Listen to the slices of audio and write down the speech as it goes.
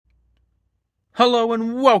Hello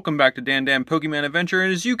and welcome back to Dan Dan Pokemon Adventure,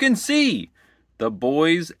 and as you can see, the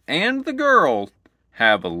boys and the girl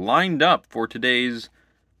have lined up for today's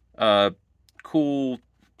cool,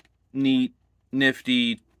 neat,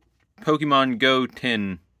 nifty Pokemon Go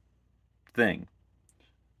tin thing.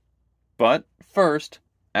 But first,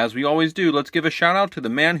 as we always do, let's give a shout out to the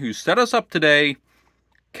man who set us up today,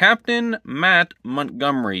 Captain Matt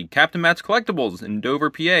Montgomery. Captain Matt's Collectibles in Dover,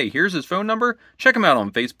 PA. Here's his phone number. Check him out on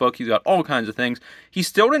Facebook. He's got all kinds of things. He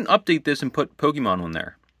still didn't update this and put Pokemon on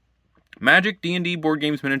there. Magic, D&D, board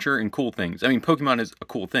games, miniature, and cool things. I mean, Pokemon is a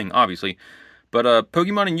cool thing, obviously. But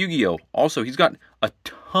Pokemon and Yu-Gi-Oh! Also, he's got a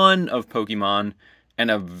ton of Pokemon and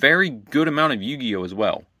a very good amount of Yu-Gi-Oh! As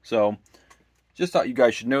well. So, just thought you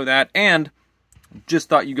guys should know that. And just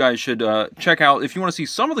thought you guys should check out, if you want to see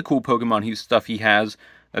some of the cool Pokemon stuff he has,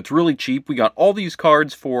 that's really cheap. We got all these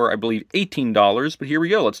cards for, I believe, $18. But here we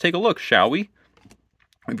go. Let's take a look, shall we?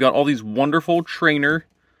 We've got all these wonderful trainer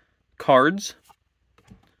cards.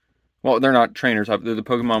 Well, they're not trainers. They're the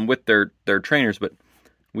Pokemon with their trainers. But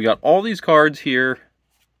we got all these cards here.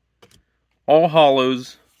 All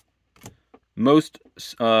holos.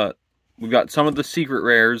 We've got some of the secret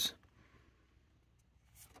rares.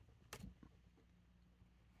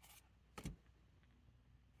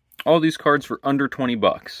 All these cards for under 20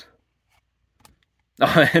 bucks.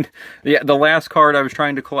 And yeah, the last card I was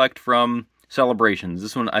trying to collect from Celebrations.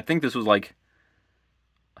 This one, I think this was like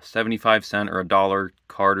a 75-cent or a dollar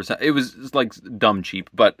card or something. It was like dumb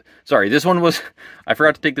cheap. But sorry, this one was, I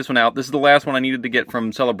forgot to take this one out. This is the last one I needed to get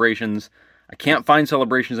from Celebrations. I can't find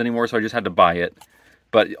Celebrations anymore, so I just had to buy it.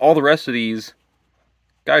 But all the rest of these,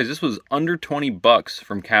 guys, this was under 20 bucks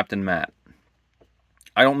from Captain Matt.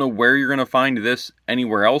 I don't know where you're going to find this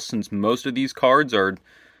anywhere else, since most of these cards are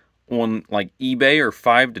on like eBay or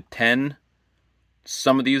 5 to 10.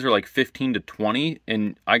 Some of these are like 15 to 20,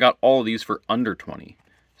 and I got all of these for under 20.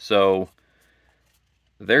 So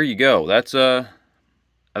there you go. That's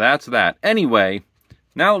that. Anyway,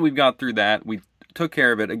 now that we've got through that, we took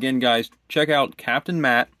care of it. Again, guys, check out Captain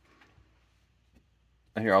Matt.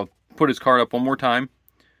 Here, I'll put his card up one more time.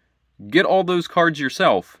 Get all those cards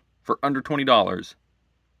yourself for under $20.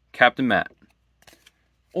 Captain Matt.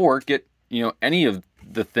 Or get, any of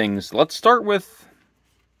the things. Let's start with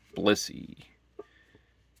Blissey.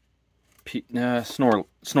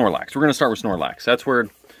 Snorlax. We're going to start with Snorlax.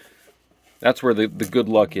 That's where the good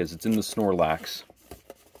luck is. It's in the Snorlax.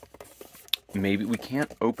 Maybe we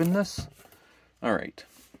can't open this? Alright.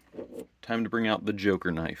 Time to bring out the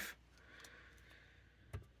Joker knife.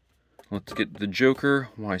 Let's get the Joker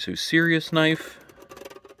Why So Serious knife.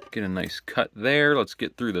 Get a nice cut there. Let's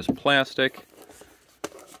get through this plastic.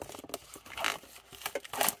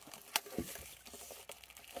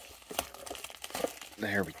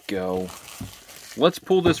 There we go. Let's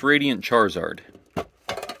pull this Radiant Charizard.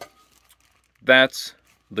 That's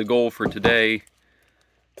the goal for today.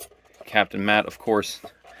 Captain Matt, of course,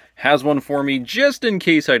 has one for me just in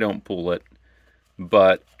case I don't pull it.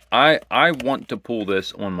 But I want to pull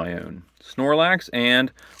this on my own. Snorlax,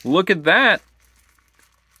 and look at that!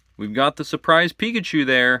 We've got the surprise Pikachu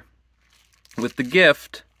there with the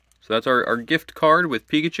gift. So that's our gift card with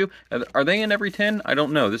Pikachu. Are they in every tin? I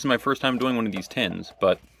don't know. This is my first time doing one of these tins.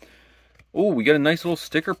 But, oh, we got a nice little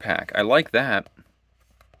sticker pack. I like that.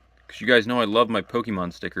 Because you guys know I love my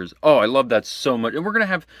Pokemon stickers. Oh, I love that so much. And we're going to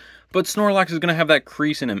have, but Snorlax is going to have that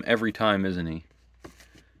crease in him every time, isn't he?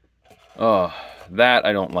 Oh, that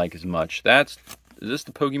I don't like as much. Is this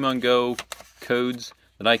the Pokemon Go codes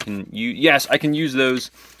that I can use? Yes, I can use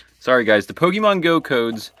those. Sorry, guys. The Pokemon Go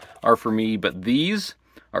codes are for me, but these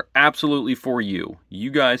are absolutely for you.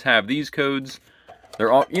 You guys have these codes.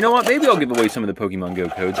 They're all... You know what? Maybe I'll give away some of the Pokemon Go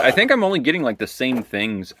codes. I think I'm only getting, like, the same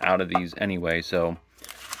things out of these anyway, so...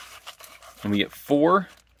 And we get 4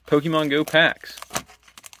 Pokemon Go packs.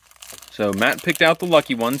 So, Matt picked out the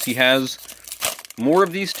lucky ones. He has more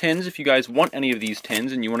of these tins if you guys want any of these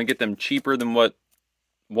tins and you want to get them cheaper than what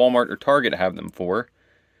Walmart or Target have them for.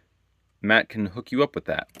 Matt can hook you up with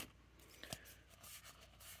that.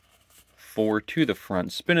 4 to the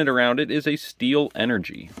front. Spin it around. It is a Steel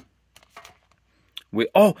Energy.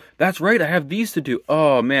 Oh, that's right. I have these to do.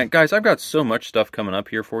 Oh, man. Guys, I've got so much stuff coming up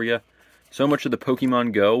here for you. So much of the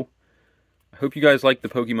Pokemon Go. I hope you guys like the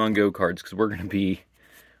Pokemon Go cards, because we're going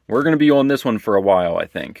to be on this one for a while, I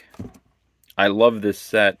think. I love this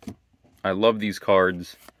set. I love these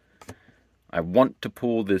cards. I want to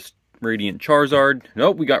pull this Radiant Charizard.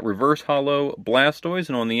 Nope, we got Reverse Holo Blastoise,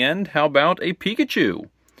 and on the end, how about a Pikachu?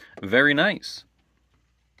 Very nice.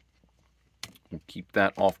 We'll keep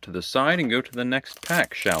that off to the side and go to the next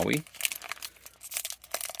pack, shall we?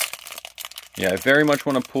 Yeah, I very much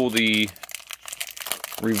want to pull the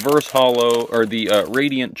Reverse Holo, or the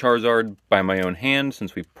Radiant Charizard by my own hand,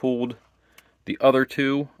 since we pulled the other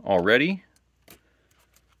two already.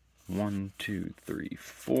 1, 2, 3,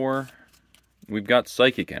 4. We've got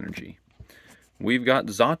Psychic Energy. We've got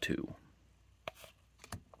Xatu.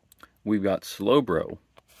 We've got Slowbro.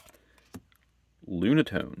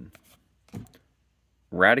 Lunatone.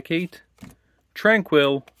 Raticate.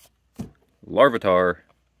 Tranquill. Larvitar.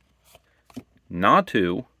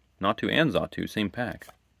 Natu and Xatu, same pack.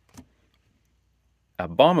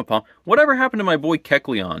 Abomasnow. Whatever happened to my boy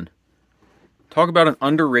Kecleon? Talk about an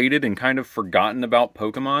underrated and kind of forgotten about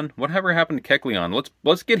Pokemon. Whatever happened to Kecleon?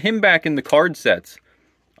 Let's get him back in the card sets.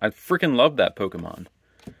 I freaking love that Pokemon.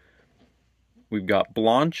 We've got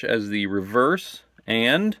Blanche as the reverse,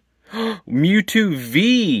 and Mewtwo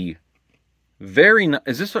V. Very nice.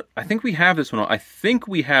 Is this? I think we have this one. I think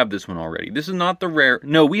we have this one already. This is not the rare.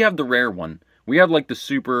 No, we have the rare one. We have like the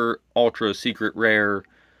super ultra secret rare,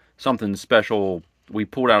 something special we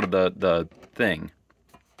pulled out of the thing,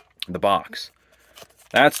 the box.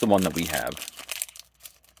 That's the one that we have.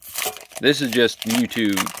 This is just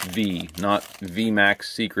Mewtwo V, not VMAX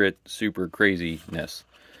secret super craziness.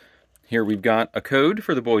 Here we've got a code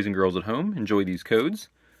for the boys and girls at home. Enjoy these codes.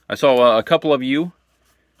 I saw a couple of you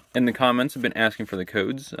in the comments have been asking for the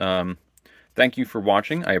codes. Thank you for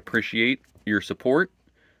watching. I appreciate your support.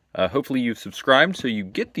 Hopefully you've subscribed so you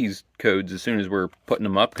get these codes as soon as we're putting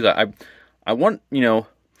them up. Because I want, you know,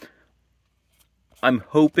 I'm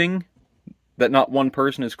hoping that not one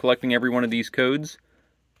person is collecting every one of these codes.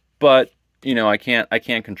 But, you know, I can't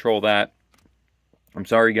control that. I'm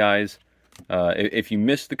sorry, guys. If you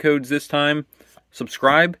missed the codes this time,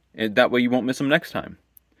 subscribe. And that way you won't miss them next time.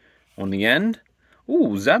 On the end,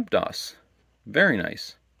 ooh, Zapdos. Very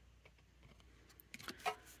nice.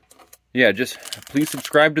 Yeah, just please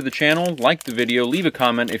subscribe to the channel, like the video, leave a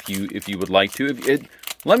comment if you would like to.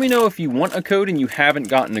 Let me know if you want a code and you haven't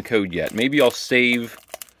gotten a code yet. Maybe I'll save.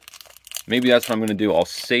 Maybe that's what I'm going to do. I'll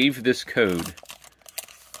save this code.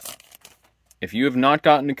 If you have not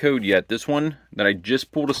gotten a code yet, this one that I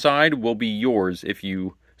just pulled aside will be yours if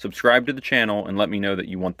you subscribe to the channel and let me know that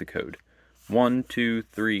you want the code. 1, 2,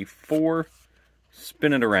 3, 4.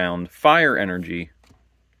 Spin it around. Fire Energy.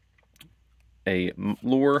 A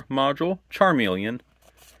Lure Module. Charmeleon.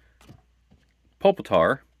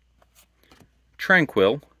 Pupitar.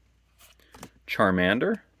 Tranquill.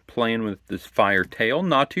 Charmander. Playing with this fire tail.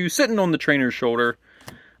 Natu sitting on the trainer's shoulder.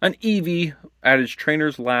 An Eevee at his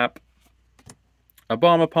trainer's lap.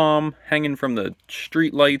 Abomasnow hanging from the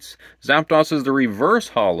street lights. Zapdos is the reverse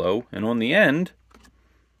holo. And on the end,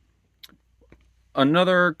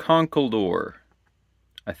 another Conkeldurr.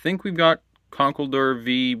 I think we've got Conkeldurr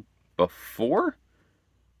V before?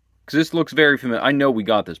 Because this looks very familiar. I know we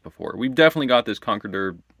got this before. We've definitely got this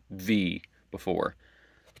Conkeldurr V before.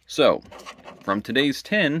 So, from today's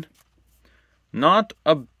tin, not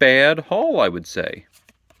a bad haul, I would say.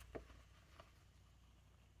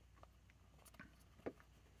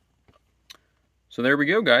 So there we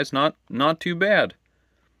go, guys. Not too bad.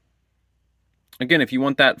 Again, if you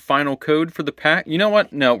want that final code for the pack, you know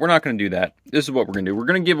what? No, we're not going to do that. This is what we're going to do. We're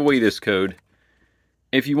going to give away this code.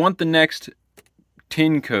 If you want the next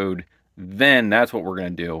tin code, then that's what we're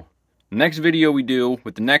going to do. Next video we do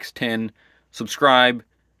with the next tin, subscribe,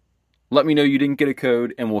 let me know you didn't get a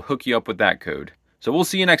code, and we'll hook you up with that code. So we'll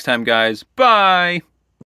see you next time, guys. Bye!